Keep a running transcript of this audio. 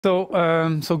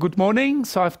So good morning.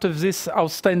 So after this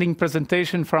outstanding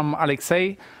presentation from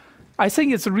Alexei, I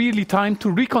think it's really time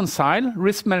to reconcile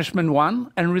Risk Management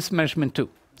 1 and Risk Management 2.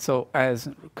 So as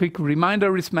a quick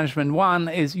reminder, Risk Management 1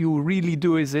 is you really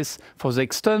do this for the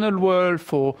external world,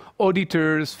 for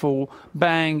auditors, for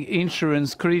bank,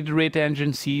 insurance, credit rating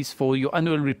agencies, for your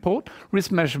annual report. Risk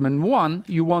Management 1,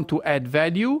 you want to add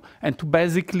value and to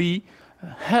basically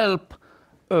help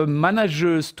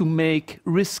managers to make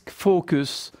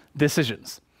risk-focused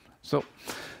decisions. So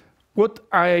what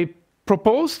I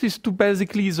proposed is to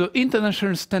basically the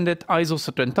international standard ISO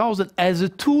 27000 as a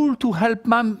tool to help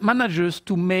managers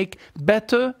to make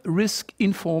better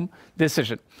risk-informed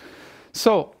decisions.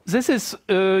 So this is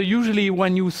usually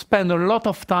when you spend a lot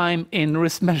of time in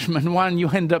Risk Management 1, you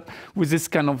end up with this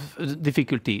kind of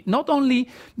difficulty. Not only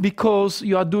because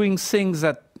you are doing things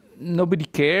that nobody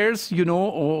cares, you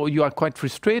know, or you are quite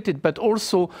frustrated, but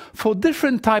also for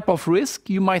different type of risk,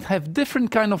 you might have different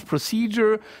kind of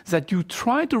procedure that you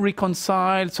try to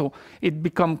reconcile, so it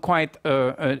becomes quite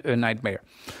a nightmare.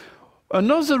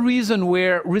 Another reason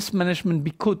where risk management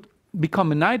could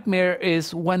become a nightmare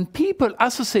is when people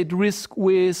associate risk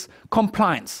with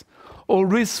compliance, or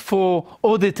risk for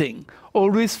auditing,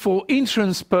 or risk for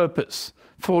insurance purpose,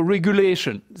 for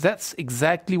regulation. That's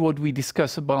exactly what we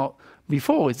discussed about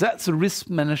before. That's a Risk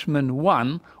Management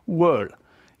 1 world.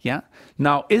 Yeah.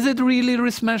 Now, is it really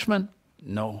risk management?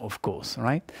 No, of course,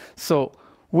 right? So,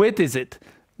 what is it?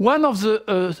 One of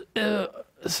the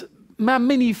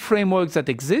many frameworks that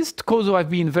exist, COSO have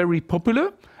been very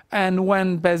popular. And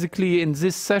when basically in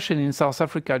this session in South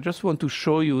Africa, I just want to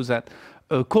show you that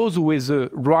COSO is a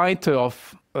writer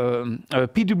of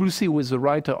PwC was the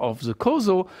writer of the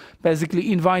COSO,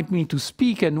 basically invite me to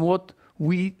speak, and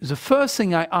the first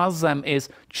thing I ask them is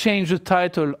change the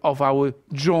title of our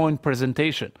joint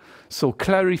presentation. So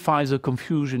clarify the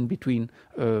confusion between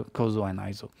COSO and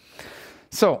ISO.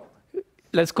 So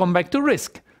let's come back to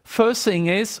risk. First thing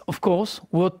is, of course,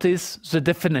 what is the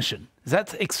definition?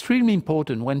 That's extremely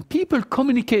important. When people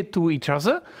communicate to each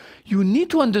other, you need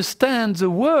to understand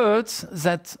the words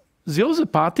that the other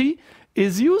party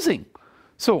is using.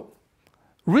 So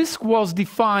risk was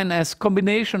defined as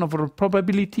combination of a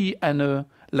probability and a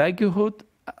likelihood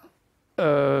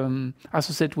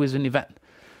associated with an event.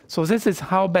 So this is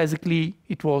how basically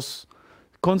it was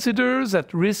considered,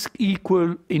 that risk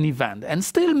equal an event. And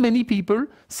still many people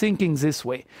thinking this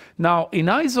way. Now in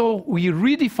ISO, we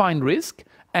redefine risk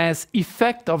as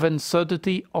effect of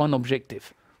uncertainty on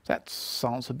objective. That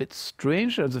sounds a bit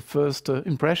strange as a first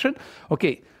impression.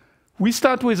 Okay, we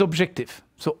start with objective.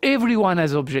 So everyone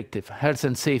has objective, health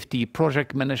and safety,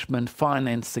 project management,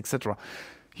 finance, etc.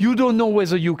 You don't know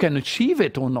whether you can achieve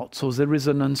it or not. So there is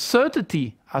an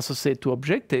uncertainty associated to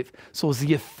objective. So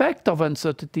the effect of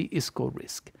uncertainty is called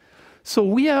risk. So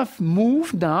we have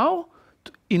moved now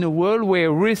in a world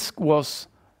where risk was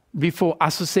before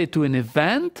associated to an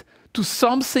event, to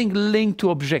something linked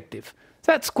to objective.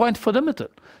 That's quite fundamental.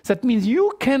 That means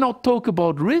you cannot talk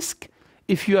about risk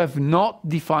if you have not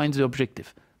defined the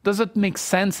objective. Doesn't make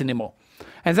sense anymore.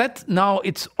 And that now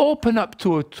it's open up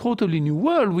to a totally new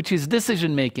world, which is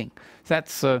decision making.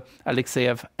 That's Alexei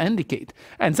have indicated.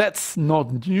 And that's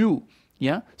not new.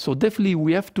 Yeah. So definitely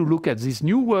we have to look at this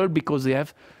new world because they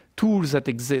have tools that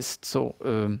exist. So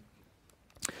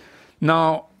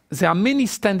now there are many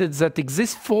standards that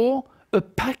exist for a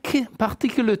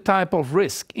particular type of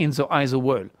risk in the ISO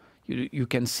world. You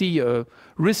can see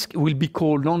risk will be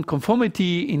called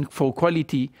non-conformity for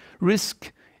quality.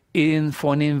 Risk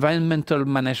for an environmental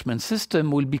management system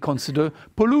will be considered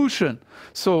pollution.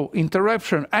 So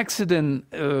interruption, accident,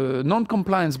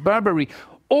 non-compliance, burglary,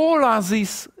 all are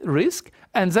these risks.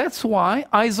 And that's why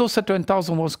ISO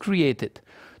 27000 was created,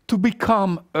 to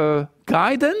become a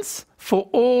guidance for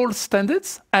all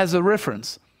standards as a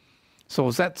reference.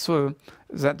 So that's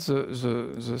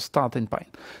the starting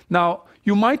point. Now,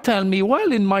 you might tell me,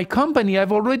 well, in my company, I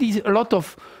have already a lot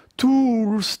of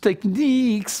tools,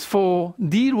 techniques for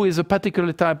deal with a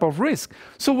particular type of risk.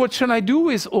 So what shall I do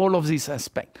with all of these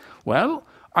aspects? Well,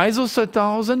 ISO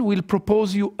 3000 will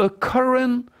propose you a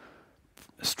current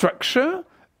structure,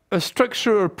 a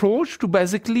structural approach to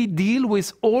basically deal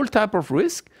with all type of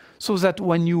risk, so that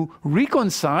when you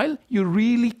reconcile, you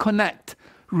really connect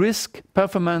risk,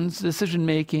 performance,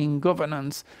 decision-making,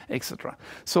 governance, etc.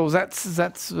 So that's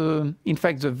in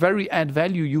fact the very add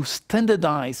value. You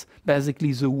standardize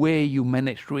basically the way you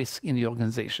manage risk in the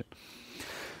organization.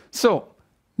 So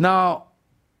now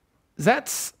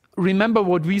remember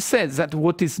what we said, that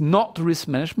what is not risk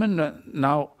management.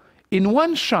 Now in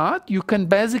one chart, you can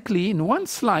basically, in one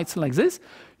slide like this,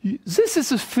 This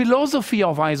is a philosophy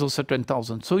of ISO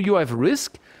 27000. So you have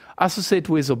risk associated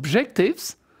with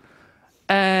objectives.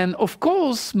 And of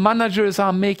course, managers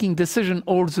are making decisions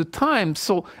all the time.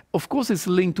 So of course, it's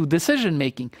linked to decision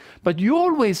making. But you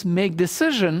always make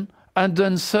decision under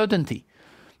uncertainty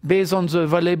based on the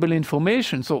available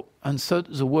information. So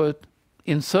the word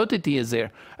uncertainty is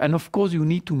there. And of course, you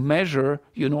need to measure,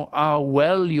 how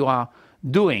well you are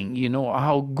doing,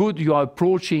 how good you are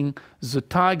approaching the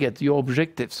target, your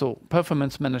objective. So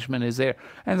performance management is there.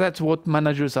 And that's what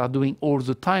managers are doing all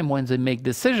the time when they make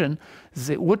decisions.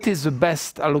 What is the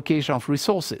best allocation of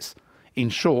resources? In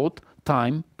short,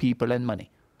 time, people, and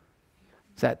money.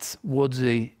 That's what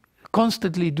they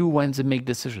constantly do when they make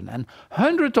decisions. And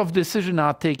hundreds of decisions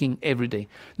are taken every day.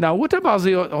 Now, what about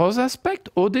the other aspect?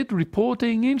 Audit,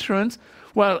 reporting, insurance?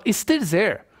 Well, it's still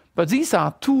there. But these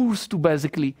are tools to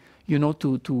basically,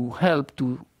 to help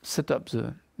to set up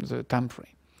the time frame.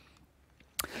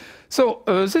 So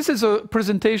this is a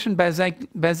presentation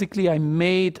basically I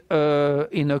made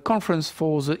in a conference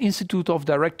for the Institute of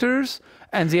Directors.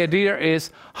 And the idea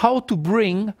is how to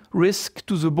bring risk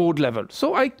to the board level.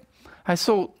 So I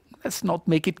thought, let's not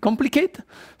make it complicated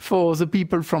for the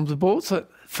people from the board. So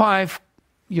 5,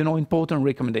 important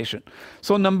recommendations.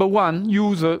 So number 1,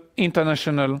 use an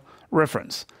international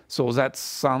reference. So that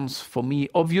sounds for me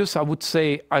obvious. I would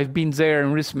say I've been there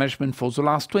in risk management for the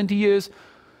last 20 years.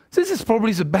 This is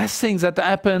probably the best thing that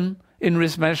happened in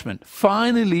risk management.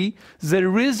 Finally,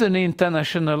 there is an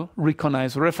international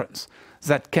recognized reference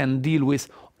that can deal with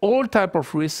all types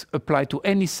of risks applied to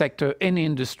any sector, any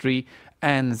industry,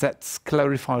 and that's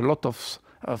clarify a lot of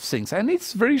things. And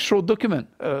it's a very short document.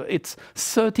 It's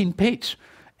 13 pages,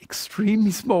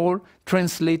 extremely small,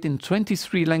 translate in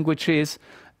 23 languages,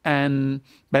 and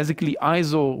basically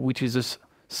ISO, which is a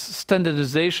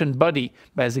standardization body,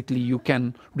 basically you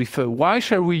can refer, why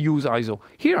shall we use ISO?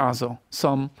 Here are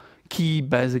some key,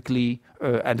 basically,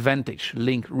 advantage,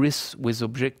 link risk with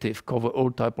objective, cover all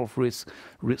type of risk,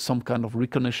 some kind of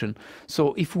recognition.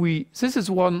 So this is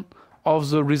one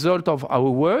of the result of our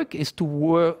work, is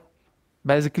to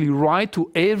basically write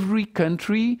to every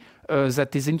country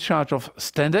that is in charge of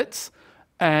standards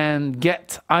and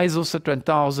get ISO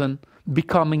 27000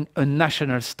 becoming a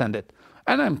national standard.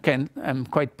 And I'm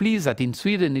quite pleased that in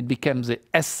Sweden it became the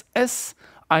SS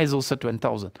ISO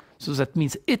 27000. So that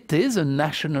means it is a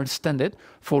national standard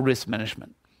for risk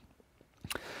management.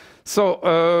 So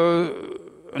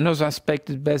another aspect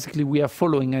is basically we are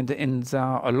following, and there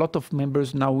are a lot of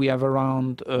members. Now we have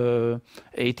around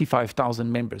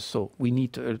 85,000 members. So we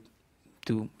need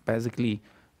to basically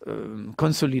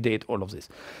consolidate all of this.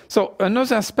 So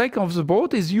another aspect of the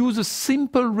board is use a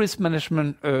simple risk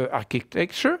management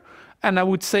architecture. And I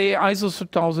would say ISO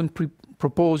 2000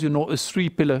 propose, a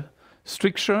 3-pillar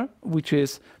structure, which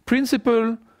is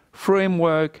principle,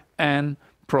 framework, and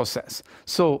process.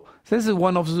 So this is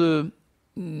one of the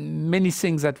many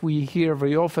things that we hear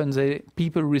very often.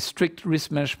 People restrict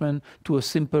risk management to a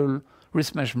simple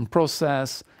risk management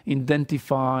process,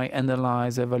 identify,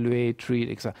 analyze, evaluate, treat,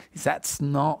 etc. That's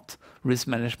not risk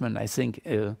management, I think.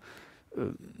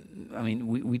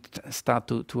 We start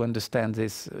to understand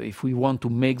this. If we want to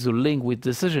make the link with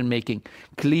decision making,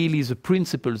 clearly the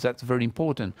principles, that's very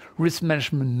important. Risk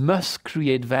management must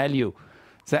create value.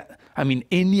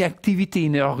 Any activity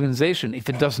in the organization, if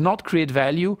it does not create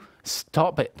value,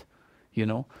 stop it,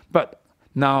 But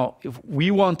now, if we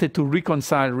wanted to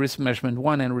reconcile risk management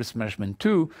 1 and risk management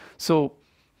 2, so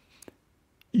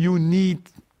you need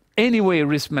anyway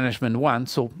risk management 1,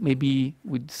 so maybe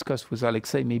we discussed with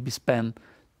Alexei, maybe spend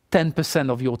 10%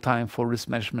 of your time for risk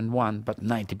management 1, but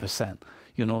 90%,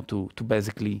 to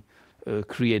basically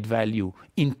create value,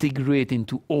 integrate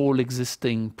into all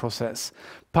existing process,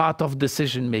 part of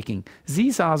decision making.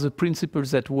 These are the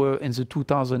principles that were in the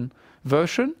 2000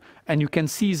 version, and you can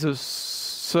see the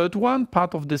third one,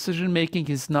 part of decision making,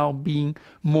 is now being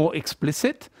more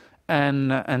explicit,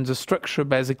 and the structure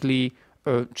basically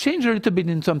change a little bit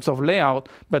in terms of layout,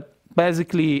 but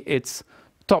basically it's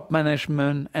top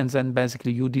management, and then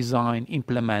basically you design,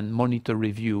 implement, monitor,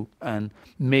 review, and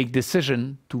make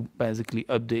decision to basically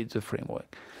update the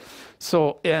framework.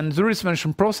 So, and the risk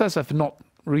management process have not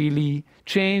really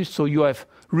changed. So you have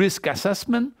risk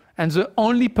assessment, and the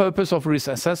only purpose of risk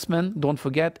assessment, don't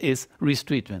forget, is risk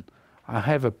treatment. I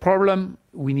have a problem,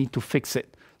 we need to fix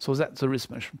it. So that's the risk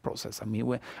management process.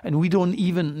 And we don't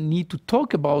even need to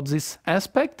talk about this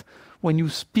aspect. When you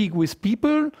speak with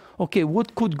people, okay,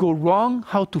 what could go wrong,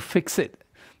 how to fix it?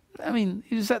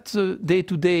 Is that the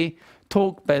day-to-day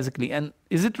talk, basically? And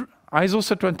is it ISO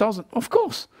 27000? Of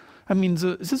course. I mean,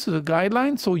 this is a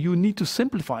guideline, so you need to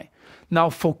simplify. Now,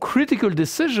 for critical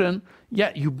decision,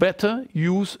 yeah, you better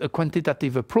use a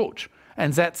quantitative approach.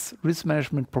 And that's risk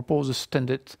management proposes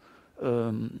standard,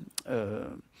 a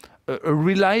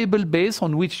reliable base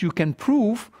on which you can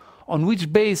prove on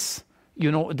which base,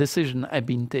 you know, a decision have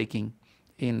been taken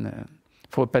in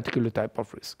for a particular type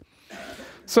of risk.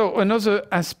 So another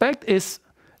aspect is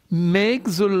make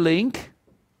the link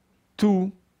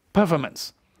to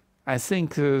performance. I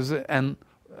think, and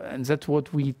that's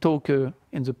what we talked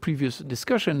in the previous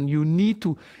discussion, you need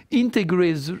to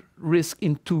integrate risk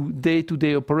into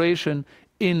day-to-day operation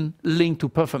in link to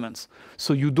performance.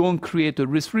 So you don't create a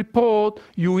risk report,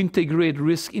 you integrate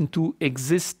risk into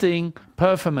existing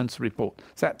performance report.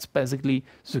 That's basically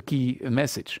the key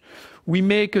message. We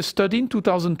make a study in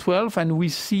 2012 and we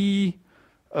see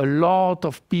a lot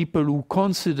of people who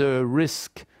consider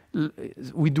risk,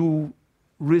 we do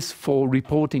risk for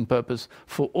reporting purpose,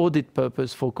 for audit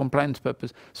purpose, for compliance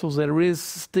purpose. So there is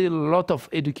still a lot of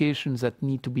education that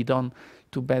need to be done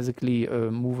to basically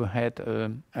move ahead.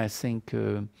 I think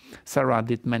Sarah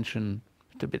did mention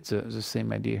a bit the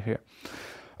same idea here.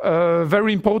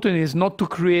 Very important is not to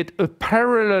create a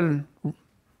parallel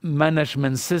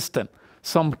management system,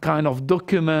 some kind of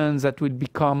document that will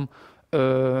become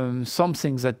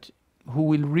something that who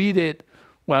will read it.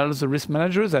 Well, the risk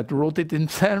manager that wrote it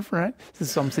himself, right? This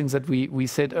is something that we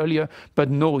said earlier. But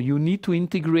no, you need to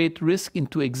integrate risk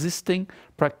into existing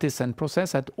practice and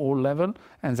process at all levels.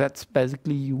 And that's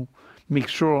basically you make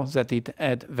sure that it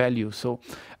adds value. So,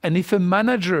 and if a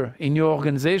manager in your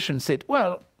organization said,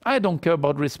 well, I don't care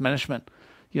about risk management,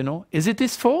 you know, is it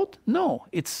his fault? No,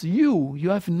 it's you.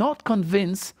 You have not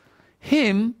convinced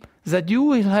him that you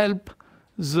will help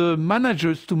the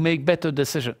managers to make better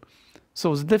decisions.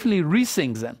 So it's definitely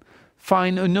rethink then.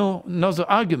 Find another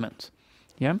argument.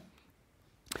 Yeah.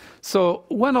 So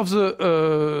one of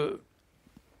the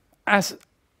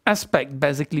aspect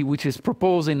basically which is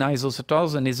proposed in ISO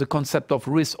 3000 is the concept of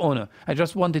risk owner. I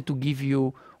just wanted to give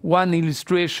you one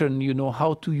illustration, you know,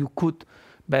 how you could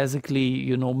basically,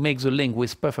 you know, make the link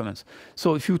with performance.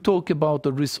 So if you talk about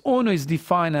the risk owner is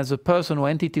defined as a person or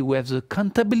entity who has the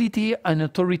accountability and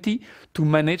authority to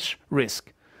manage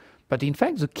risk. But in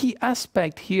fact, the key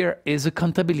aspect here is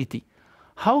accountability.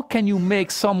 How can you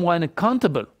make someone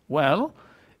accountable? Well,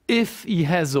 if he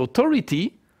has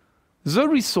authority, the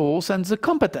resource and the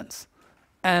competence.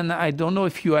 And I don't know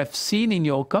if you have seen in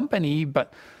your company,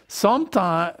 but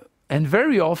sometimes and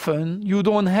very often you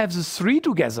don't have the three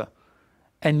together.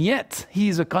 And yet he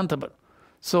is accountable.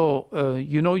 So,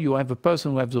 you know, you have a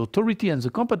person who has the authority and the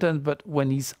competence, but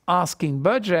when he's asking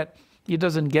budget, he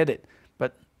doesn't get it.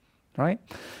 Right?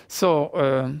 So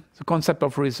the concept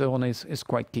of risk owner is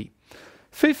quite key.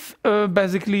 Fifth,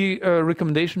 basically,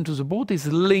 recommendation to the board is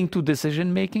linked to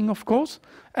decision making, of course,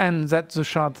 and that's the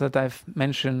chart that I've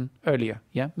mentioned earlier.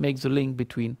 Yeah, make the link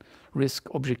between risk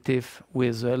objective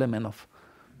with the element of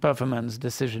performance,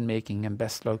 decision making, and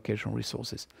best allocation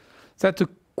resources. That's a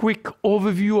quick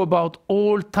overview about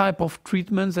all type of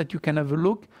treatments that you can have a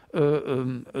look.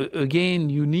 Again,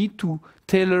 you need to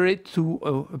tailor it to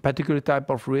a particular type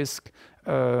of risk,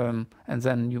 and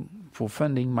then for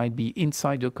funding might be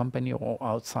inside your company or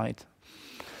outside.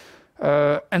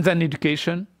 And then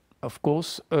education, of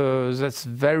course, that's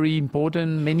very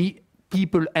important. Many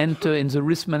people enter in the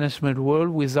risk management world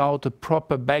without a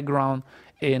proper background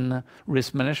in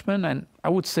risk management, and I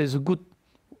would say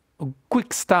a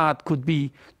quick start could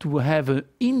be to have an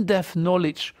in-depth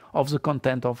knowledge of the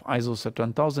content of ISO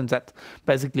 31000. That's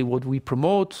basically what we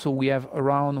promote. So we have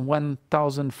around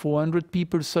 1,400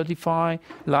 people certified.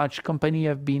 Large companies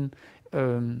have been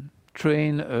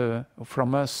trained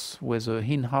from us with an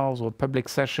in-house or public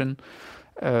session.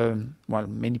 Well,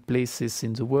 many places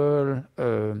in the world.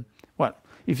 Well,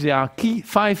 if there are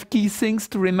 5 key things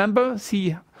to remember,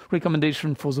 see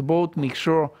recommendation for the board, make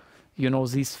sure you know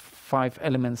these 5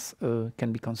 elements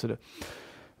can be considered.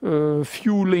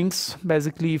 Few links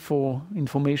basically for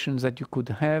information that you could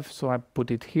have, so I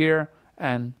put it here.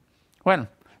 And well,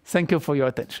 thank you for your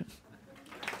attention.